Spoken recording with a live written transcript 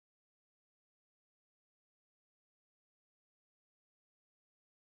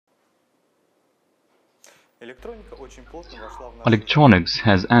Electronics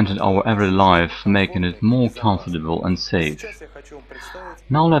has entered our everyday life, making it more comfortable and safe.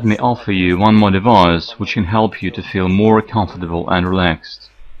 Now let me offer you one more device which can help you to feel more comfortable and relaxed.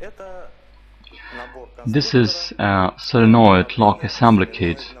 This is a solenoid lock assembly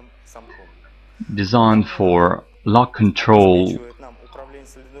kit designed for lock control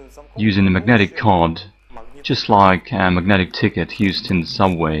using a magnetic card, just like a magnetic ticket used in the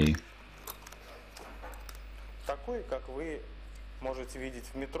subway.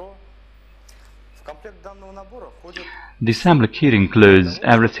 The assembly kit includes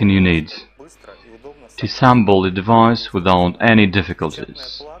everything you need to assemble the device without any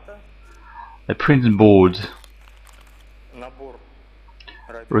difficulties. A printed board,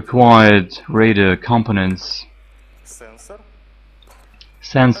 required radio components,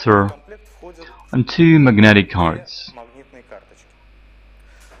 sensor, and 2 magnetic cards.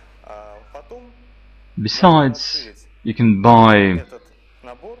 Besides, you can buy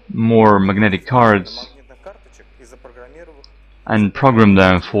more magnetic cards and program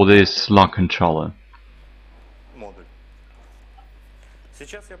them for this lock controller.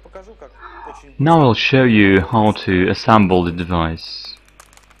 Now I'll show you how to assemble the device.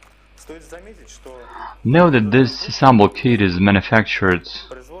 Note that this assemble kit is manufactured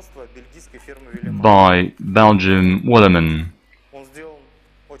by Belgian Willeman,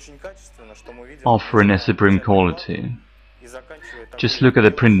 offering a supreme quality. Just look at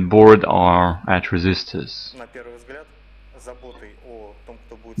the printed board or at resistors.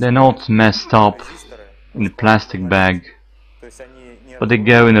 They're not messed up in a plastic bag, but they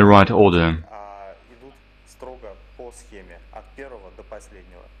go in the right order.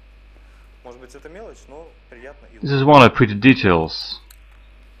 This is one of the pretty details,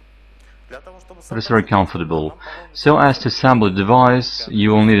 but it's very comfortable. So as to assemble the device,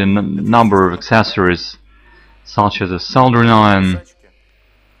 you will need a number of accessories such as a soldering iron,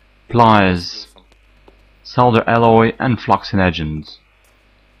 pliers, solder alloy and fluxing agent.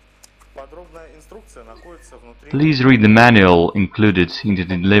 Please read the manual included in the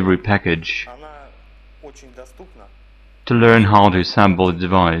delivery package to learn how to assemble the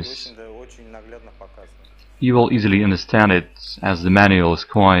device. You will easily understand it, as the manual is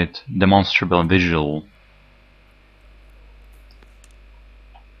quite demonstrable and visual.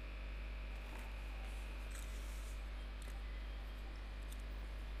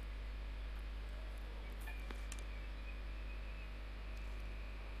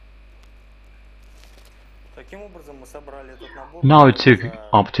 Now it took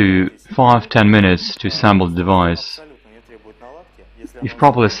up to 5–10 minutes to assemble the device. If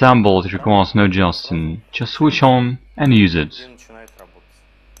properly assembled, it requires no adjusting. Just switch on and use it.